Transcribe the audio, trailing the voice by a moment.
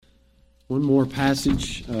One more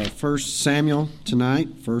passage, 1 Samuel tonight,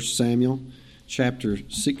 1 Samuel chapter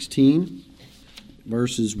 16,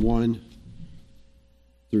 verses 1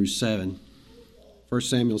 through 7. 1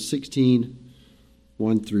 Samuel 16,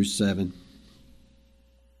 1 through 7.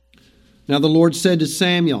 Now the Lord said to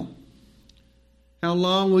Samuel, "How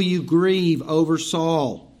long will you grieve over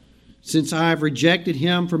Saul, since I have rejected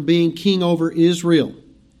him from being king over Israel?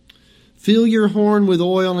 Fill your horn with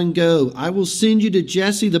oil and go. I will send you to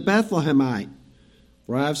Jesse the Bethlehemite,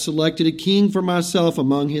 for I have selected a king for myself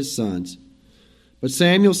among his sons." But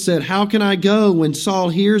Samuel said, "How can I go? When Saul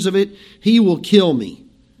hears of it, he will kill me."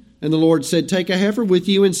 And the Lord said, "Take a heifer with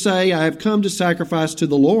you and say, I have come to sacrifice to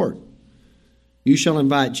the Lord. You shall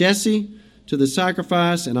invite Jesse to the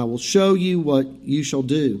sacrifice, and I will show you what you shall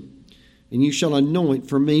do. And you shall anoint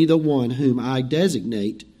for me the one whom I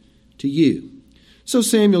designate to you." So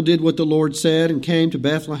Samuel did what the Lord said and came to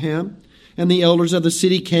Bethlehem. And the elders of the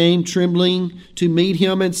city came trembling to meet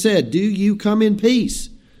him and said, "Do you come in peace?"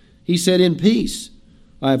 He said, "In peace.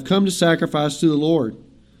 I have come to sacrifice to the Lord.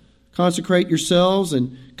 Consecrate yourselves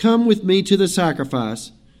and come with me to the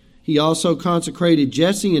sacrifice." He also consecrated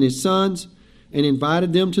Jesse and his sons and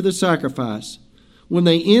invited them to the sacrifice. When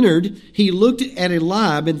they entered, he looked at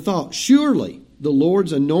Eliab and thought, "Surely the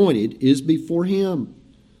Lord's anointed is before him."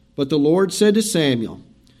 But the Lord said to Samuel,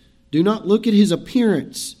 "Do not look at his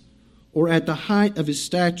appearance or at the height of his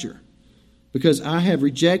stature, because I have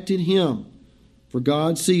rejected him. For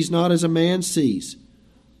God sees not as a man sees.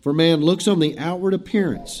 For man looks on the outward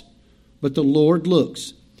appearance, but the Lord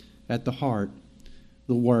looks at the heart."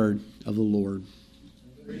 The word of the Lord.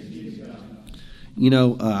 You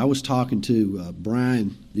know, I was talking to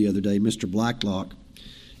Brian the other day, Mr. Blacklock,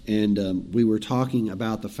 and we were talking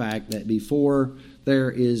about the fact that before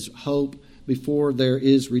there is hope, before there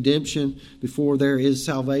is redemption, before there is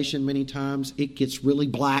salvation, many times it gets really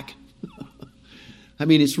black. I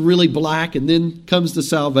mean, it's really black, and then comes the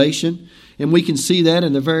salvation. And we can see that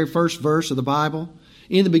in the very first verse of the Bible.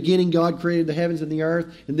 In the beginning, God created the heavens and the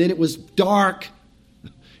earth, and then it was dark.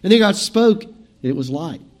 And then God spoke, and it was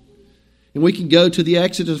light. And we can go to the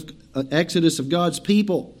exodus of God's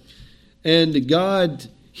people. And God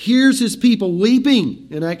hears his people weeping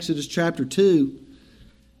in Exodus chapter 2.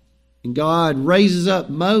 And God raises up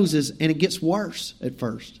Moses, and it gets worse at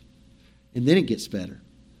first. And then it gets better,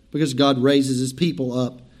 because God raises his people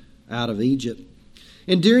up out of Egypt.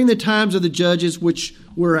 And during the times of the judges, which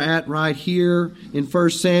we're at right here in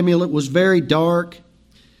 1 Samuel, it was very dark.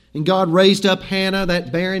 And God raised up Hannah,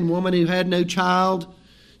 that barren woman who had no child.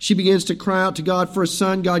 She begins to cry out to God for a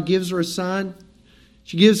son. God gives her a son.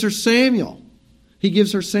 She gives her Samuel. He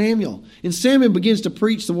gives her Samuel. And Samuel begins to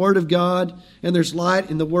preach the word of God, and there's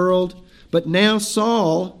light in the world. But now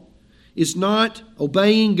Saul is not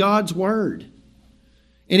obeying God's word.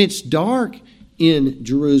 And it's dark in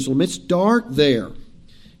Jerusalem. It's dark there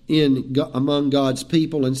among God's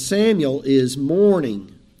people. And Samuel is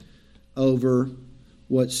mourning over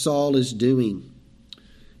what Saul is doing.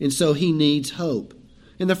 And so he needs hope.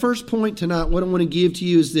 And the first point tonight, what I want to give to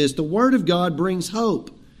you is this: the word of God brings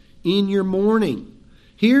hope in your mourning.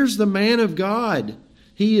 Here's the man of God.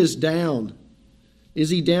 He is down.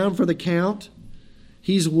 Is he down for the count?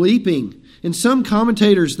 He's weeping. And some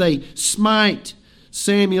commentators, they smite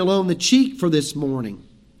Samuel on the cheek for this mourning.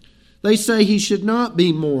 They say he should not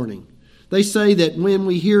be mourning. They say that when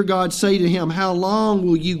we hear God say to him, "How long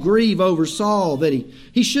will you grieve over Saul?" that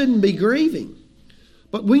he shouldn't be grieving.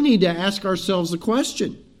 But we need to ask ourselves the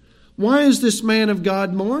question, why is this man of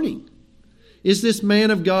God mourning? Is this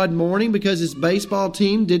man of God mourning because his baseball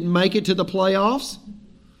team didn't make it to the playoffs?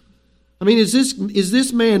 I mean, is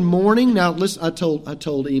this man mourning? Now, listen, I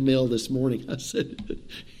told Emil this morning, I said,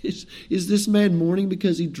 is this man mourning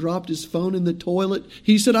because he dropped his phone in the toilet?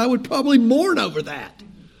 He said, "I would probably mourn over that."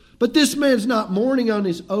 But this man's not mourning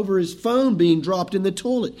over his phone being dropped in the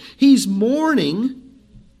toilet. He's mourning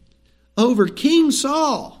over King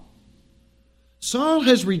Saul. Saul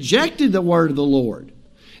has rejected the word of the Lord.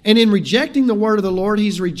 And in rejecting the word of the Lord,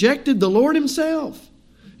 he's rejected the Lord himself.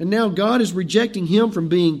 And now God is rejecting him from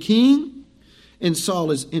being king. And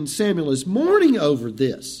Samuel is mourning over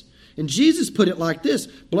this. And Jesus put it like this: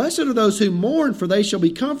 "Blessed are those who mourn, for they shall be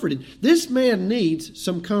comforted." This man needs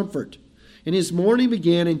some comfort. And his mourning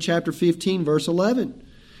began in chapter 15, verse 11.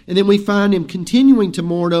 And then we find him continuing to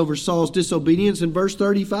mourn over Saul's disobedience in verse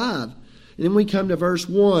 35. And then we come to verse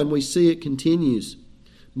 1, we see it continues.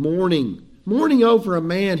 Mourning over a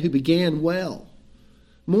man who began well.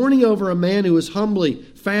 Mourning over a man who was humbly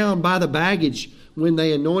found by the baggage when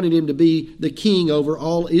they anointed him to be the king over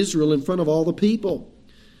all Israel in front of all the people.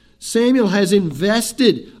 Samuel has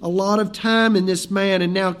invested a lot of time in this man,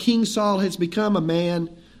 and now King Saul has become a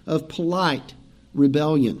man of polite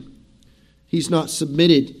rebellion. He's not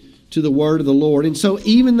submitted to the word of the Lord. And so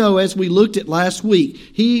even though, as we looked at last week,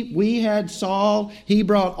 we had Saul, he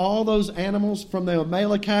brought all those animals from the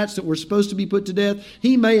Amalekites that were supposed to be put to death.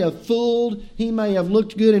 He may have fooled, he may have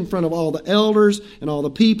looked good in front of all the elders and all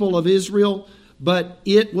the people of Israel, but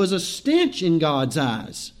it was a stench in God's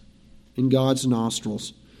eyes, in God's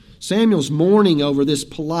nostrils. Samuel's mourning over this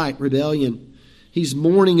polite rebellion. He's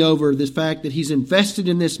mourning over the fact that he's invested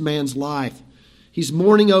in this man's life. He's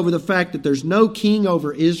mourning over the fact that there's no king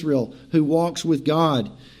over Israel who walks with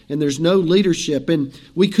God, and there's no leadership. And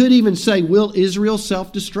we could even say, will Israel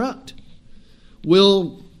self-destruct?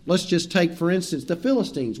 Let's just take, for instance, the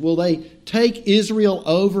Philistines. Will they take Israel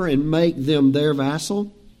over and make them their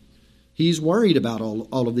vassal? He's worried about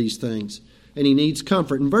all of these things, and he needs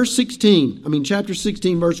comfort. In chapter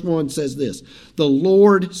 16, verse 1 says this: "The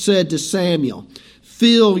Lord said to Samuel,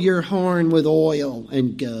 fill your horn with oil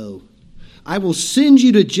and go. I will send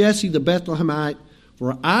you to Jesse the Bethlehemite,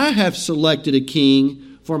 for I have selected a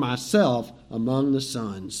king for myself among his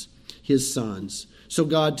sons." So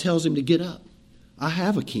God tells him to get up. I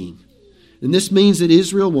have a king. And this means that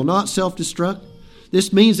Israel will not self-destruct.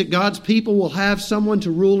 This means that God's people will have someone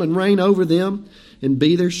to rule and reign over them and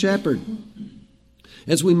be their shepherd.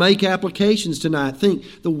 As we make applications tonight,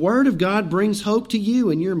 think, the Word of God brings hope to you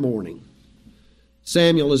in your mourning.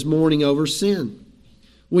 Samuel is mourning over sin.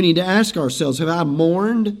 We need to ask ourselves, have I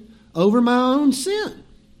mourned over my own sin?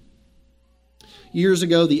 Years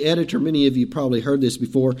ago, the editor, many of you probably heard this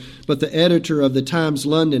before, but the editor of the Times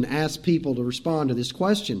London asked people to respond to this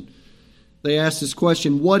question. They asked this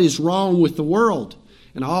question, what is wrong with the world?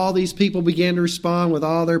 And all these people began to respond with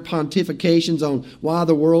all their pontifications on why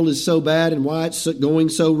the world is so bad and why it's going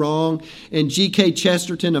so wrong. And G.K.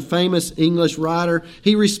 Chesterton, a famous English writer,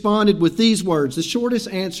 he responded with these words, the shortest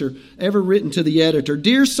answer ever written to the editor: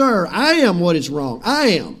 "Dear sir, I am what is wrong.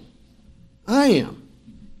 I am.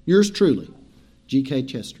 Yours truly, G.K.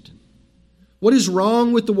 Chesterton." What is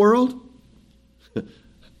wrong with the world?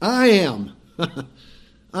 I am.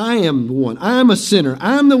 I am the one. I'm a sinner.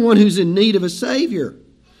 I'm the one who's in need of a Savior.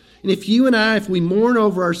 And if you and I, if we mourn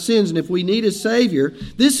over our sins and if we need a Savior,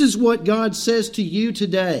 this is what God says to you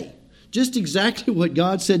today. Just exactly what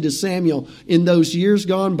God said to Samuel in those years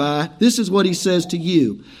gone by. This is what He says to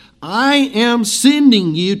you. I am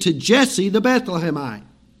sending you to Jesse the Bethlehemite.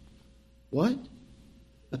 What?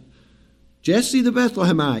 Jesse the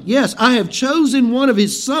Bethlehemite. Yes, I have chosen one of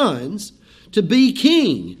his sons to be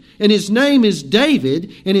king. And his name is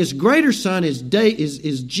David, and his greater son is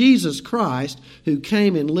Jesus Christ, who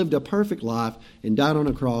came and lived a perfect life and died on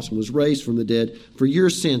a cross and was raised from the dead for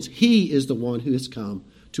your sins. He is the one who has come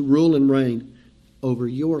to rule and reign over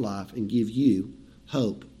your life and give you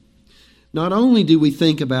hope. Not only do we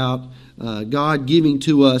think about God giving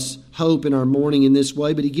to us hope in our mourning in this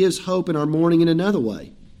way, but He gives hope in our mourning in another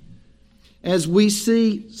way. As we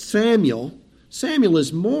see Samuel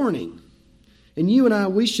is mourning. And you and I,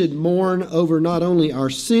 we should mourn over not only our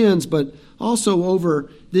sins, but also over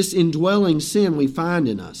this indwelling sin we find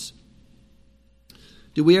in us.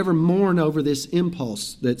 Do we ever mourn over this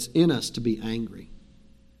impulse that's in us to be angry?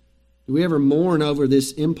 Do we ever mourn over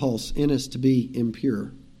this impulse in us to be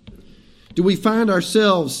impure? Do we find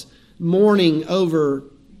ourselves mourning over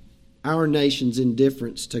our nation's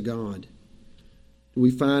indifference to God? Do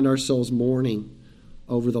we find ourselves mourning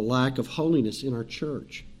over the lack of holiness in our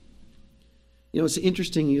church? You know, it's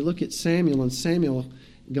interesting, you look at Samuel, and Samuel,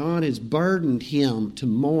 God has burdened him to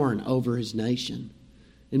mourn over his nation,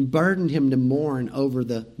 and burdened him to mourn over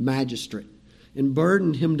the magistrate, and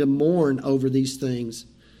burdened him to mourn over these things.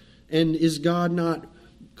 And is God not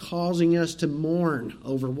causing us to mourn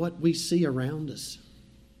over what we see around us?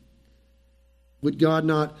 Would God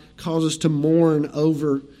not cause us to mourn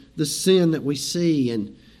over the sin that we see,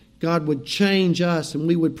 and God would change us, and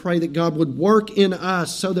we would pray that God would work in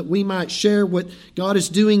us so that we might share what God is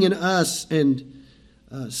doing in us and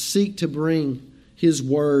seek to bring His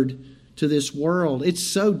Word to this world. It's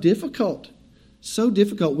so difficult. So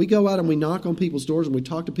difficult. We go out and we knock on people's doors and we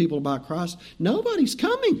talk to people about Christ. Nobody's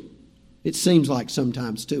coming, it seems like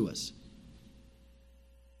sometimes to us.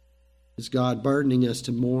 Is God burdening us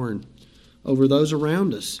to mourn over those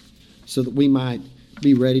around us so that we might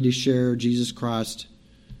be ready to share Jesus Christ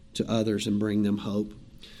to others and bring them hope?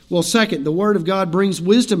 Well, second, the Word of God brings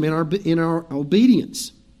wisdom in our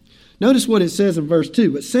obedience. Notice what it says in verse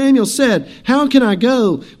 2. But Samuel said, "How can I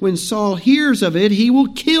go? When Saul hears of it, he will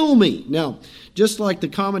kill me." Now, just like the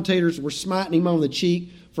commentators were smiting him on the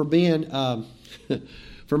cheek for being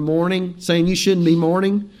for mourning, saying you shouldn't be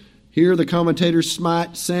mourning, Here the commentators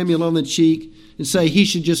smite Samuel on the cheek and say he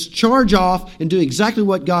should just charge off and do exactly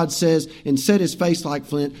what God says and set his face like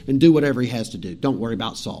flint and do whatever he has to do. Don't worry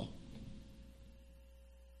about Saul.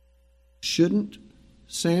 Shouldn't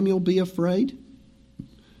Samuel be afraid?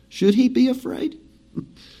 Should he be afraid?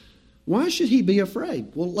 Why should he be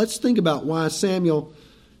afraid? Well, let's think about why Samuel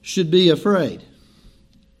should be afraid.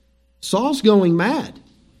 Saul's going mad.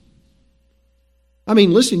 I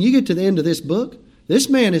mean, listen, you get to the end of this book, this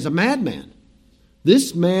man is a madman.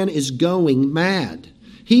 This man is going mad.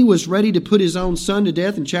 He was ready to put his own son to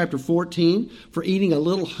death in chapter 14 for eating a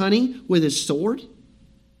little honey with his sword.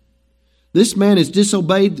 This man has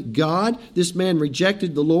disobeyed God. This man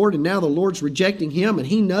rejected the Lord, and now the Lord's rejecting him, and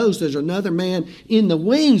he knows there's another man in the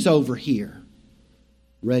wings over here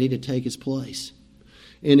ready to take his place.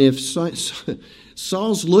 And if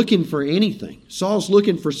Saul's looking for anything, Saul's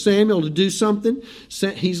looking for Samuel to do something,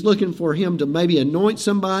 he's looking for him to maybe anoint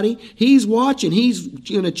somebody, he's watching, he's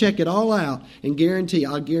going to check it all out, and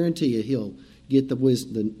I'll guarantee you he'll get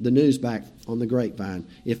the news back on the grapevine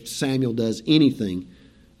if Samuel does anything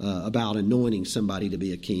about anointing somebody to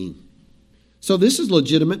be a king. So this is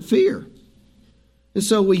legitimate fear. And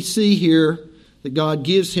so we see here that God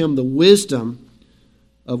gives him the wisdom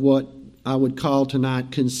of what I would call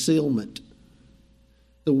tonight concealment.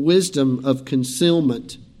 The wisdom of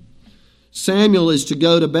concealment. Samuel is to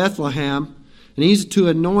go to Bethlehem, and he's to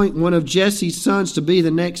anoint one of Jesse's sons to be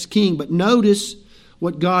the next king. But notice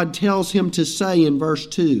what God tells him to say in verse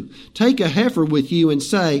 2. Take a heifer with you and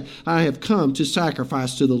say, I have come to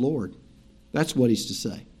sacrifice to the Lord. That's what he's to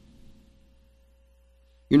say.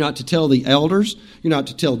 You're not to tell the elders. You're not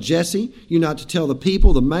to tell Jesse. You're not to tell the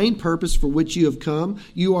people the main purpose for which you have come.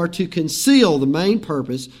 You are to conceal the main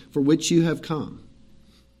purpose for which you have come.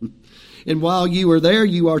 And while you are there,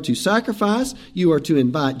 you are to sacrifice. You are to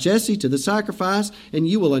invite Jesse to the sacrifice, and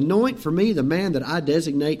you will anoint for me the man that I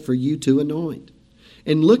designate for you to anoint.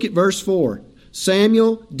 And look at verse 4.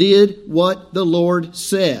 Samuel did what the Lord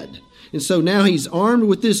said. And so now he's armed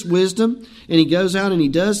with this wisdom, and he goes out and he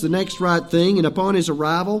does the next right thing. And upon his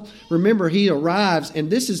arrival, remember, he arrives, and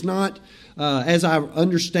this is not, as I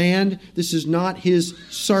understand, this is not his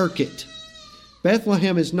circuit.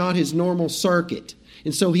 Bethlehem is not his normal circuit.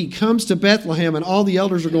 And so he comes to Bethlehem, and all the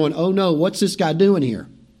elders are going, oh no, what's this guy doing here?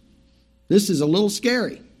 This is a little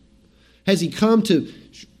scary. Has he come to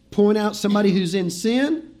point out somebody who's in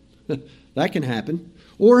sin? That can happen.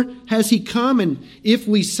 Or has he come, and if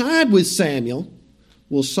we side with Samuel,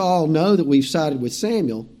 will Saul know that we've sided with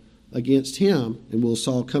Samuel against him, and will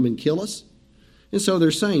Saul come and kill us? And so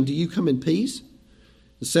they're saying, do you come in peace?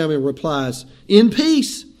 And Samuel replies, in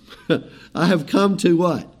peace. I have come to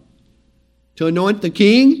what? To anoint the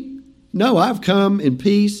king? No, I've come in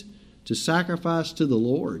peace to sacrifice to the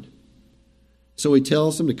Lord. So he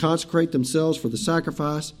tells them to consecrate themselves for the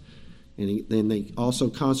sacrifice. And then they also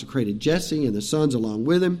consecrated Jesse and the sons along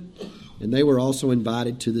with him. And they were also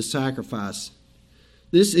invited to the sacrifice.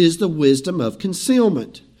 This is the wisdom of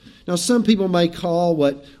concealment. Now, some people may call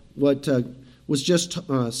what was just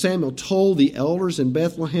Samuel told the elders in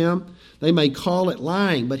Bethlehem, they may call it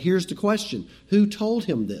lying. But here's the question. Who told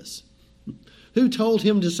him this? Who told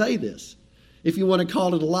him to say this? If you want to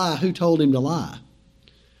call it a lie, who told him to lie?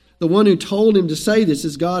 The one who told him to say this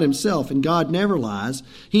is God himself, and God never lies.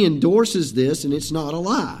 He endorses this, and it's not a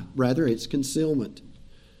lie. Rather, it's concealment.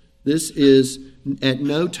 This is at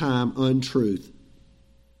no time untruth.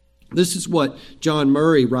 This is what John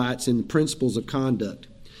Murray writes in the Principles of Conduct.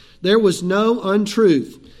 There was no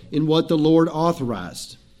untruth in what the Lord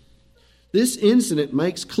authorized. This incident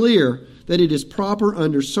makes clear that it is proper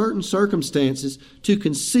under certain circumstances to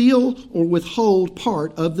conceal or withhold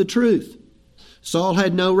part of the truth. Saul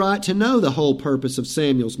had no right to know the whole purpose of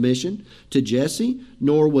Samuel's mission to Jesse,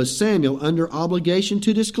 nor was Samuel under obligation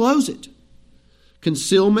to disclose it.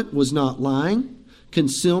 Concealment was not lying.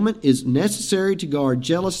 Concealment is necessary to guard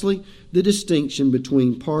jealously the distinction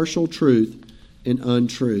between partial truth and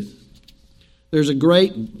untruth. There's a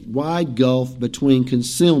great wide gulf between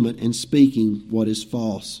concealment and speaking what is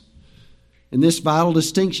false. And this vital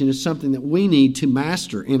distinction is something that we need to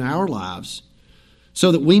master in our lives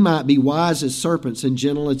so that we might be wise as serpents and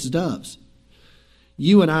gentle as doves.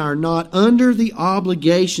 You and I are not under the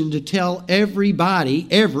obligation to tell everybody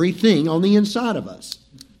everything on the inside of us.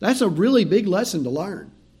 That's a really big lesson to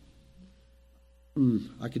learn.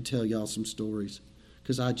 I could tell y'all some stories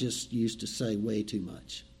because I just used to say way too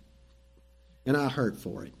much. And I hurt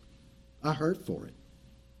for it. Well,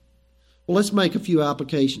 let's make a few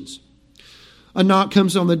applications. A knock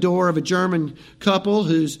comes on the door of a German couple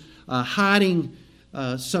who's hiding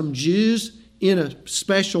some Jews in a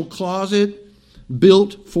special closet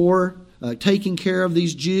built for taking care of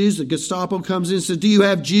these Jews. The Gestapo comes in and says, "Do you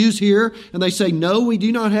have Jews here?" And they say, "No, we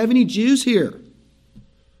do not have any Jews here.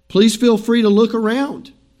 Please feel free to look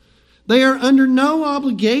around." They are under no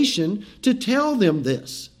obligation to tell them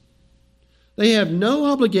this. They have no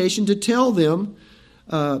obligation to tell them.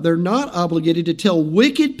 They're not obligated to tell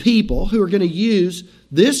wicked people who are going to use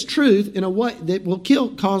this truth in a way that will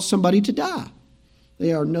cause somebody to die.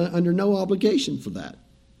 They are under no obligation for that.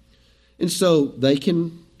 And so they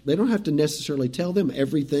don't have to necessarily tell them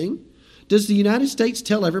everything. Does the United States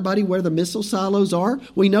tell everybody where the missile silos are?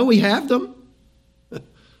 We know we have them.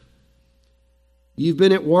 You've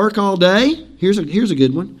been at work all day. Here's a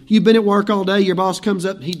good one. You've been at work all day. Your boss comes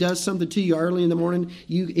up. He does something to you early in the morning.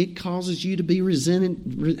 It causes you to be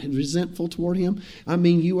resentful toward him. I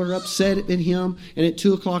mean, you are upset at him. And at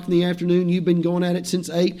 2 o'clock in the afternoon, you've been going at it since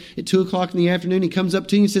 8. At 2 o'clock in the afternoon, he comes up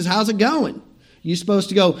to you and says, "How's it going?" You're supposed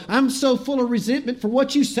to go, "I'm so full of resentment for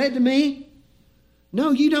what you said to me."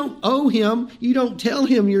 No, you don't owe him. You don't tell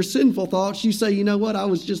him your sinful thoughts. You say, "You know what? I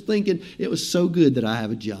was just thinking it was so good that I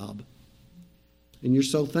have a job." And you're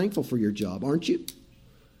so thankful for your job, aren't you?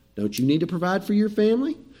 Don't you need to provide for your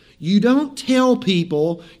family? You don't tell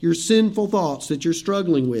people your sinful thoughts that you're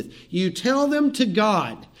struggling with. You tell them to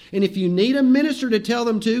God. And if you need a minister to tell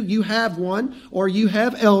them to, you have one, or you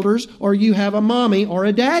have elders, or you have a mommy or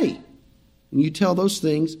a daddy. And you tell those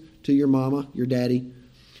things to your mama, your daddy.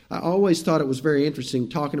 I always thought it was very interesting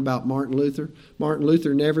talking about Martin Luther. Martin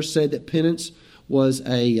Luther never said that penance was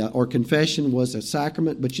or confession was a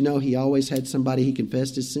sacrament, but he always had somebody he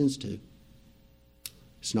confessed his sins to.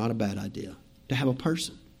 It's not a bad idea to have a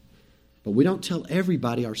person. But we don't tell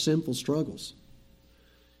everybody our sinful struggles.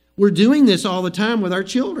 We're doing this all the time with our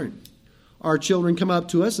children. Our children come up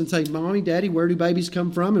to us and say, "Mommy, Daddy, where do babies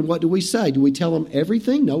come from?" And what do we say? Do we tell them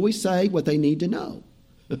everything? No, we say what they need to know.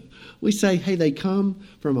 We say, hey, they come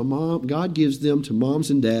from a mom. God gives them to moms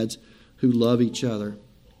and dads who love each other.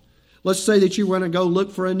 Let's say that you want to go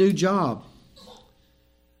look for a new job.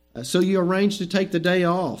 So you arrange to take the day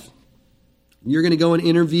off. You're going to go and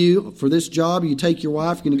interview for this job. You take your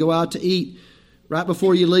wife. You're going to go out to eat. Right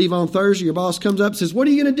before you leave on Thursday, your boss comes up and says, "What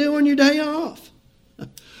are you going to do on your day off?"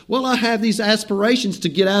 "Well, I have these aspirations to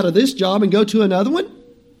get out of this job and go to another one."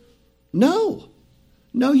 No,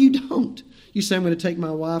 you don't. You say, "I'm going to take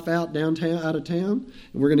my wife out of town,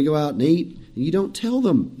 and we're going to go out and eat." And you don't tell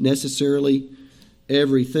them necessarily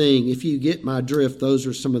everything. If you get my drift, those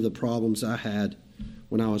are some of the problems I had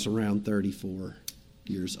when I was around 34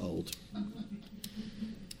 years old.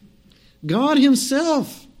 God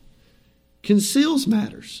himself conceals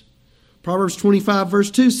matters. Proverbs 25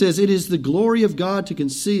 verse 2 says, "It is the glory of God to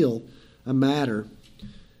conceal a matter."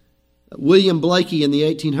 William Blakey in the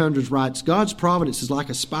 1800s writes, "God's providence is like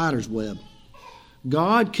a spider's web."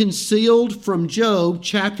 God concealed from Job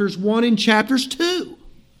chapters 1 and chapters 2.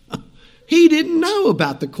 He didn't know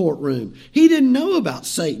about the courtroom. He didn't know about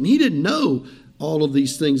Satan. He didn't know all of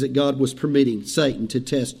these things that God was permitting Satan to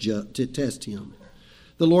test him.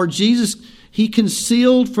 The Lord Jesus, he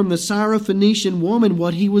concealed from the Syrophoenician woman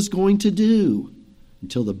what he was going to do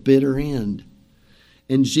until the bitter end.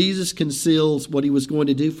 And Jesus conceals what he was going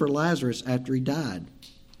to do for Lazarus after he died.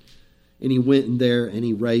 And he went in there and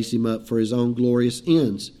he raised him up for his own glorious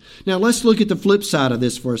ends. Now let's look at the flip side of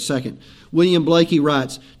this for a second. William Blakey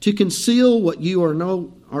writes, "To conceal what you are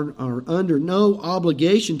under no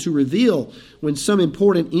obligation to reveal when some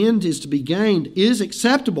important end is to be gained is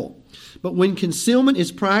acceptable. But when concealment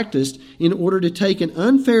is practiced in order to take an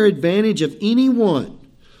unfair advantage of anyone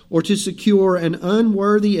or to secure an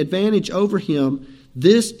unworthy advantage over him,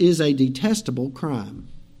 this is a detestable crime."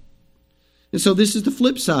 And so this is the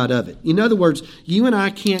flip side of it. In other words, you and I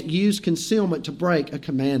can't use concealment to break a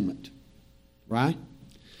commandment, right?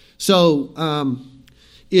 So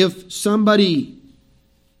if somebody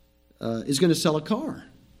is going to sell a car,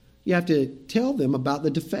 you have to tell them about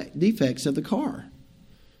the defects of the car.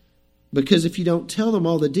 Because if you don't tell them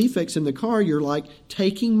all the defects in the car, you're like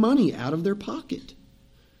taking money out of their pocket.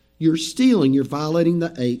 You're stealing. You're violating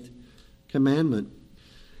the 8th commandment.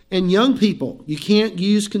 And young people, you can't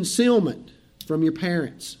use concealment from your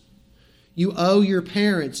parents. You owe your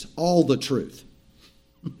parents all the truth.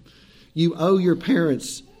 You owe your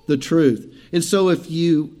parents the truth. And so if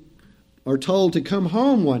you are told to come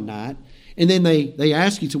home one night, and then they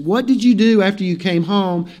ask you, "So what did you do after you came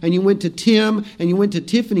home?" And you went to Tim and you went to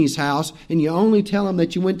Tiffany's house, and you only tell them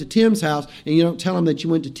that you went to Tim's house, and you don't tell them that you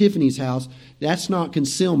went to Tiffany's house. That's not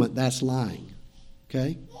concealment, that's lying.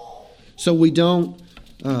 Okay? So we don't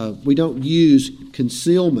use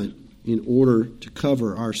concealment in order to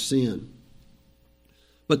cover our sin.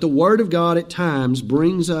 But the Word of God at times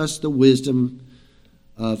brings us the wisdom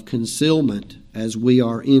of concealment as we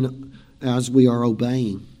are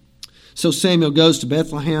obeying. So Samuel goes to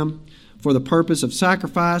Bethlehem for the purpose of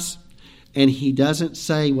sacrifice, and he doesn't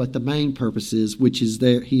say what the main purpose is, which is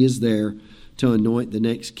there. He is there to anoint the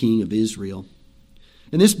next king of Israel.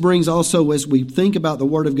 And this brings also, as we think about the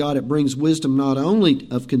Word of God, it brings wisdom not only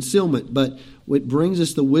of concealment, but it brings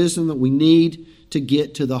us the wisdom that we need to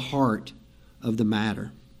get to the heart of the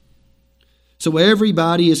matter. So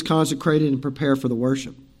everybody is consecrated and prepared for the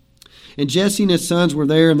worship. And Jesse and his sons were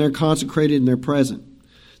there, and they're consecrated and they're present.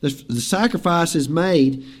 The sacrifice is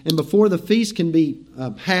made, and before the feast can be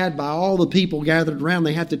had by all the people gathered around,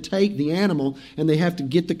 they have to take the animal and they have to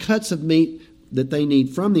get the cuts of meat that they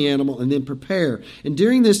need from the animal and then prepare. And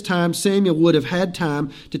during this time, Samuel would have had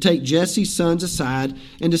time to take Jesse's sons aside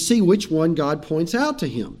and to see which one God points out to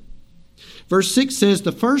him. Verse 6 says,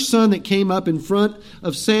 the first son that came up in front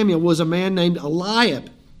of Samuel was a man named Eliab.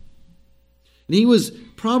 And he was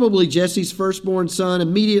probably Jesse's firstborn son.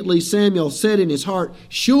 Immediately Samuel said in his heart,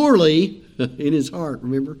 surely, in his heart,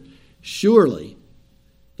 remember, surely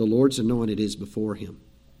the Lord's anointed is before him.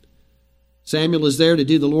 Samuel is there to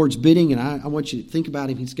do the Lord's bidding, and I want you to think about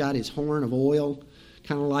him. He's got his horn of oil,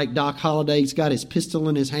 kind of like Doc Holliday. He's got his pistol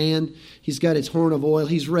in his hand. He's got his horn of oil.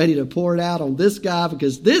 He's ready to pour it out on this guy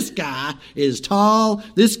because this guy is tall.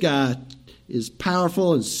 This guy is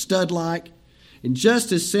powerful and stud-like. And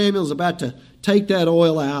just as Samuel's about to take that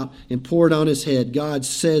oil out and pour it on his head, God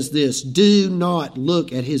says this, do not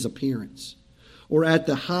look at his appearance or at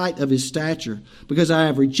the height of his stature, because I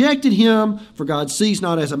have rejected him, for God sees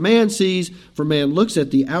not as a man sees, for man looks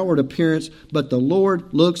at the outward appearance, but the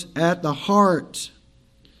Lord looks at the heart.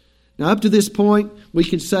 Now, up to this point, we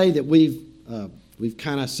could say that we've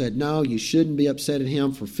kind of said, no, you shouldn't be upset at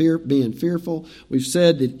him for being fearful. We've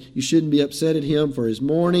said that you shouldn't be upset at him for his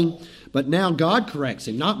mourning. But now God corrects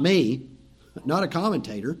him, not me, not a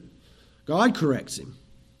commentator. God corrects him.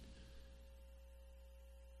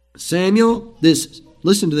 Samuel,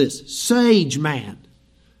 listen to this, sage man,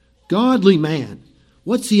 godly man.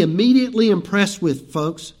 What's he immediately impressed with,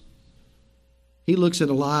 folks? He looks at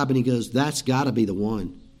Eliab and he goes, that's got to be the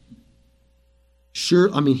one.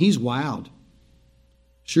 He's wowed.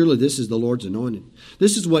 Surely this is the Lord's anointed.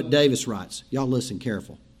 This is what Davis writes. Y'all listen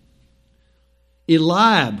careful.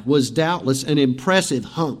 Eliab was doubtless an impressive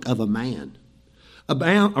hunk of a man,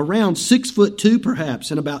 around 6'2"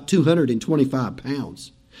 perhaps, and about 225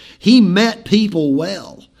 pounds. He met people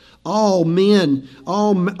well, all man,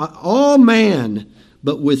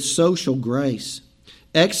 but with social grace,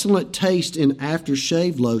 excellent taste in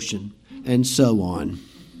aftershave lotion, and so on.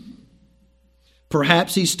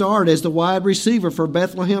 Perhaps he starred as the wide receiver for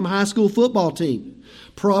Bethlehem High School football team.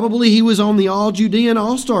 Probably he was on the All-Judean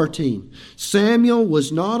All-Star team. Samuel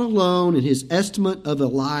was not alone in his estimate of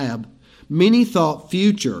Eliab. Many thought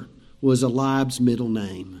Future was Eliab's middle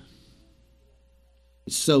name.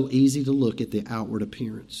 It's so easy to look at the outward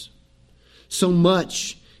appearance. So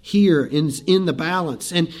much here in the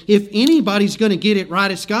balance. And if anybody's going to get it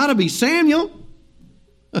right, it's got to be Samuel.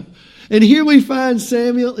 And here we find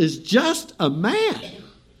Samuel is just a man.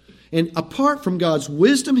 And apart from God's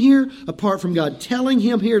wisdom here, apart from God telling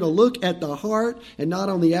him here to look at the heart and not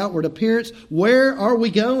on the outward appearance, where are we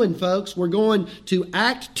going, folks? We're going to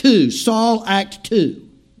Act 2, Saul Act 2.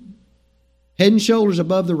 Head and shoulders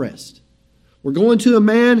above the rest. We're going to a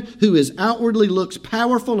man who outwardly looks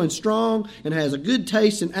powerful and strong and has a good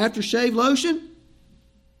taste in aftershave lotion.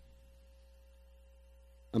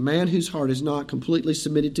 A man whose heart is not completely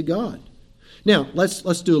submitted to God. Now,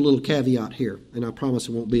 let's do a little caveat here, and I promise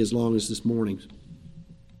it won't be as long as this morning's.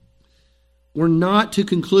 We're not to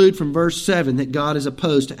conclude from verse 7 that God is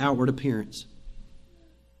opposed to outward appearance.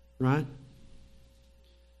 Right?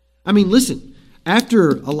 Listen,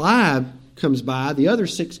 after Eliab comes by, the other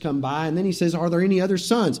 6 come by, and then he says, are there any other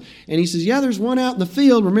sons? And he says, yeah, there's one out in the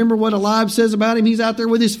field. Remember what Eliab says about him? He's out there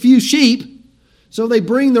with his few sheep. So they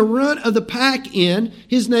bring the runt of the pack in.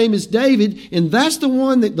 His name is David, and that's the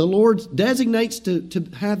one that the Lord designates to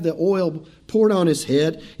have the oil poured on his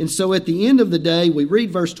head. And so at the end of the day, we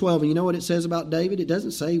read verse 12, and you know what it says about David? It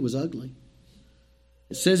doesn't say he was ugly.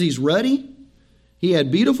 It says he's ruddy. He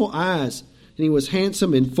had beautiful eyes, and he was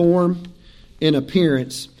handsome in form and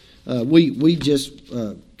appearance. I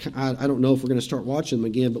don't know if we're going to start watching them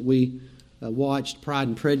again, but we watched Pride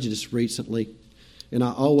and Prejudice recently. And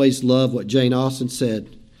I always love what Jane Austen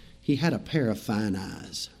said. He had a pair of fine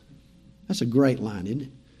eyes. That's a great line, isn't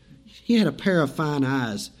it? He had a pair of fine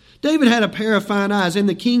eyes. David had a pair of fine eyes. In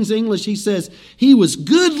the King's English, he says, he was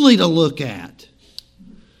goodly to look at.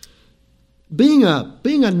 Being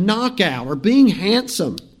a knockout or being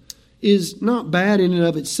handsome is not bad in and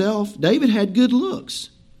of itself. David had good looks.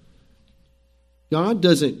 God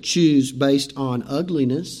doesn't choose based on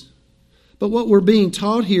ugliness. But what we're being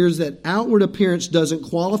taught here is that outward appearance doesn't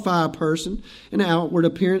qualify a person, and outward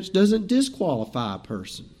appearance doesn't disqualify a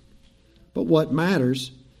person. But what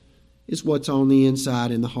matters is what's on the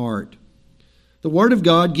inside in the heart. The Word of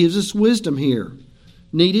God gives us wisdom here,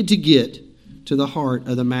 needed to get to the heart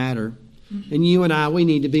of the matter. And you and I, we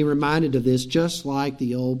need to be reminded of this just like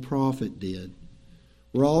the old prophet did.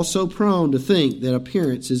 We're all so prone to think that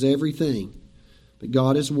appearance is everything. But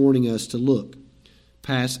God is warning us to look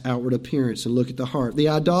past outward appearance and look at the heart. The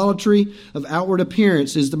idolatry of outward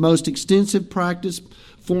appearance is the most extensive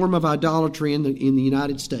form of idolatry in the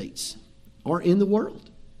United States or in the world.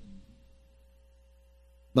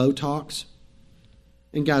 Botox.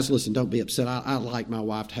 And guys, listen, don't be upset. I like my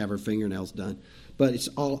wife to have her fingernails done. But it's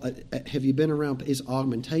all, have you been around, it's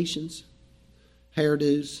augmentations,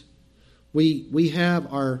 hairdos. We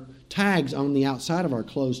have our tags on the outside of our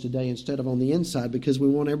clothes today instead of on the inside because we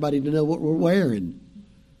want everybody to know what we're wearing.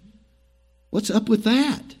 What's up with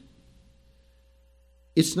that?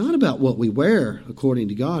 It's not about what we wear, according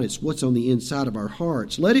to God. It's what's on the inside of our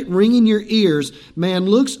hearts. Let it ring in your ears. Man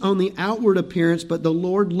looks on the outward appearance, but the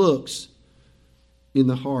Lord looks in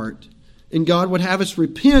the heart. And God would have us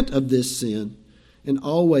repent of this sin and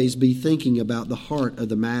always be thinking about the heart of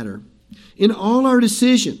the matter. In all our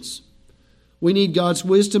decisions, we need God's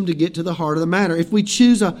wisdom to get to the heart of the matter. If we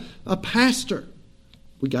choose a pastor,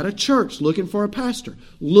 we got a church looking for a pastor.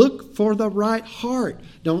 Look for the right heart.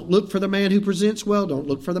 Don't look for the man who presents well. Don't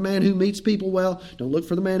look for the man who meets people well. Don't look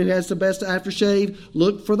for the man who has the best aftershave.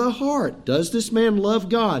 Look for the heart. Does this man love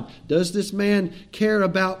God? Does this man care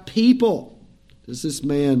about people? Does this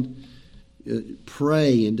man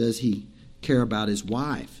pray, and does he care about his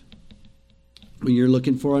wife? When you're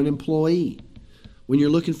looking for an employee, when you're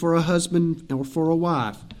looking for a husband or for a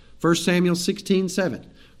wife, 1 Samuel 16:7.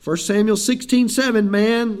 1 Samuel 16:7,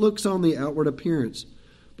 man looks on the outward appearance,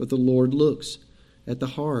 but the Lord looks at the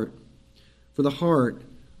heart. For the heart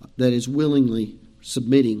that is willingly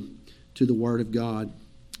submitting to the Word of God.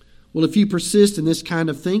 Well, if you persist in this kind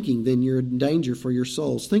of thinking, then you're in danger for your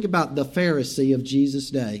souls. Think about the Pharisee of Jesus'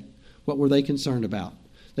 day. What were they concerned about?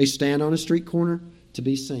 They stand on a street corner to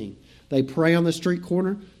be seen. They pray on the street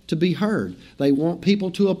corner to be heard. They want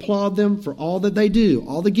people to applaud them for all that they do,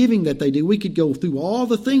 all the giving that they do. We could go through all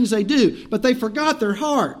the things they do, but they forgot their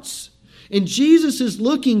hearts. And Jesus is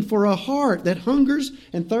looking for a heart that hungers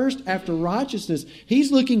and thirsts after righteousness.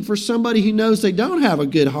 He's looking for somebody who knows they don't have a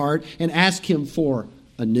good heart and ask Him for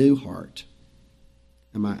a new heart.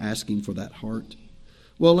 Am I asking for that heart?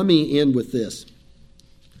 Well, let me end with this.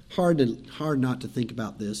 Hard not to think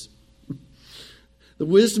about this. The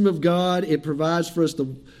wisdom of God, it provides for us,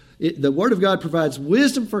 the Word of God provides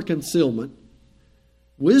wisdom for concealment,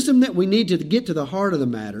 wisdom that we need to get to the heart of the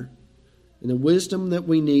matter, and the wisdom that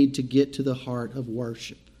we need to get to the heart of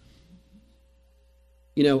worship.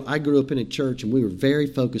 You know, I grew up in a church and we were very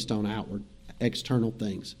focused on outward, external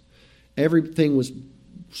things. Everything was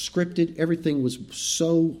scripted, everything was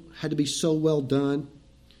had to be so well done.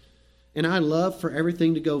 And I love for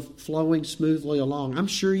everything to go flowing smoothly along. I'm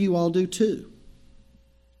sure you all do too.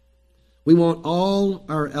 We want all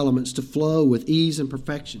our elements to flow with ease and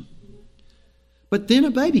perfection. But then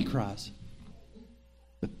a baby cries.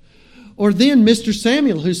 Or then Mr.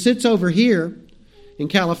 Samuel, who sits over here in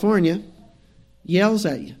California, yells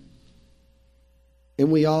at you.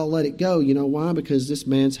 And we all let it go. You know why? Because this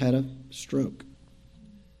man's had a stroke.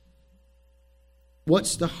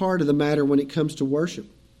 What's the heart of the matter when it comes to worship?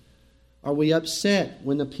 Are we upset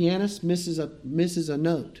when the pianist misses a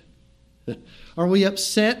note? Are we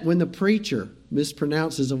upset when the preacher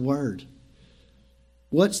mispronounces a word?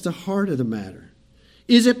 What's the heart of the matter?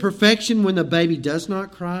 Is it perfection when the baby does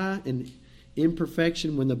not cry and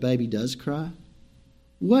imperfection when the baby does cry?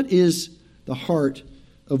 What is the heart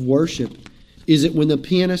of worship? Is it when the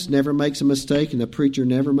pianist never makes a mistake and the preacher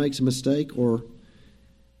never makes a mistake, or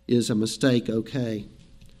is a mistake okay?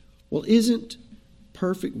 Well, isn't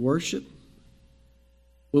perfect worship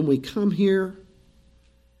when we come here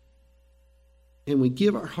and we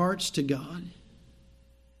give our hearts to God?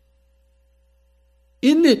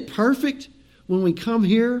 Isn't it perfect when we come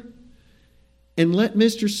here and let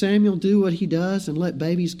Mr. Samuel do what he does and let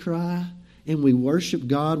babies cry and we worship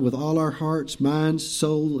God with all our hearts, minds,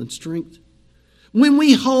 soul, and strength? When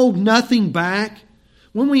we hold nothing back,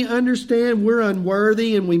 when we understand we're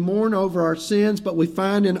unworthy and we mourn over our sins, but we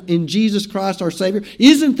find in Jesus Christ our Savior,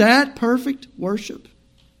 isn't that perfect worship?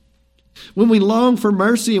 When we long for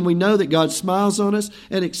mercy and we know that God smiles on us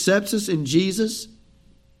and accepts us in Jesus.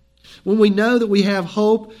 When we know that we have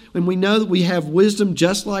hope, when we know that we have wisdom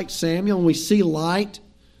just like Samuel, and we see light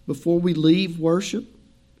before we leave worship?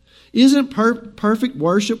 Isn't perfect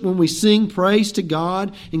worship when we sing praise to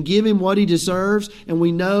God and give Him what He deserves and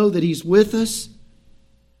we know that He's with us?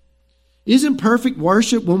 Isn't perfect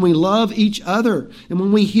worship when we love each other and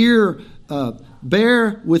when we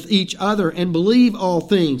bear with each other and believe all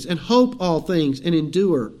things and hope all things and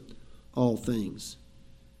endure all things?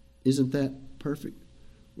 Isn't that perfect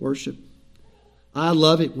worship? I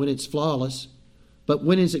love it when it's flawless, but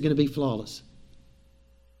when is it going to be flawless?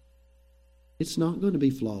 It's not going to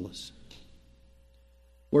be flawless.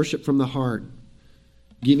 Worship from the heart,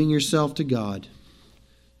 giving yourself to God.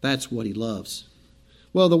 That's what He loves.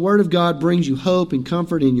 Well, the Word of God brings you hope and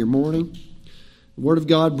comfort in your morning. The Word of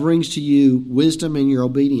God brings to you wisdom in your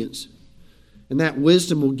obedience. And that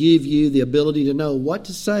wisdom will give you the ability to know what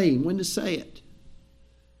to say and when to say it.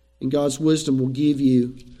 And God's wisdom will give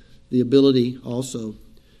you the ability also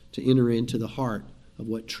to enter into the heart of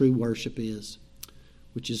what true worship is,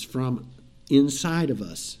 which is from inside of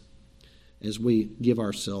us as we give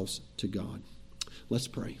ourselves to God. Let's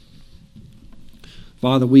pray.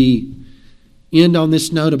 Father, we end on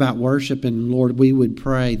this note about worship, and Lord, we would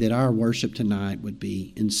pray that our worship tonight would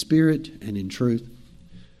be in spirit and in truth,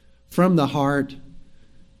 from the heart,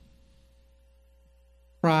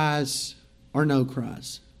 cries or no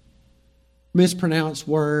cries, mispronounced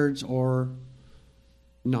words or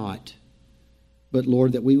not, but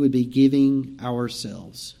Lord, that we would be giving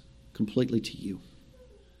ourselves completely to You.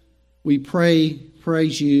 We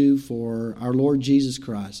praise You for our Lord Jesus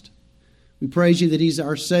Christ. We praise You that He's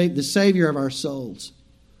the Savior of our souls.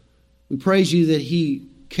 We praise You that He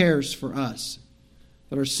cares for us,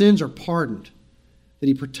 that our sins are pardoned, that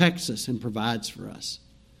He protects us and provides for us.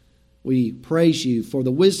 We praise You for the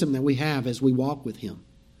wisdom that we have as we walk with Him.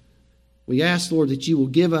 We ask, Lord, that You will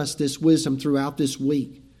give us this wisdom throughout this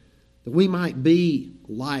week, that we might be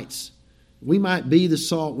lights. We might be the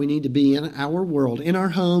salt we need to be in our world, in our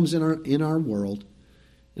homes, in our world.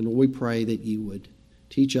 And Lord, we pray that You would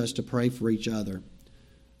teach us to pray for each other,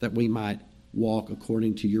 that we might walk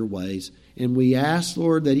according to Your ways. And we ask,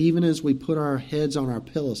 Lord, that even as we put our heads on our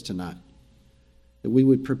pillows tonight, that we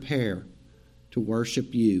would prepare to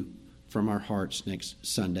worship You from our hearts next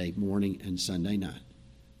Sunday morning and Sunday night.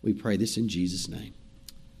 We pray this in Jesus' name.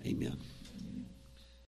 Amen.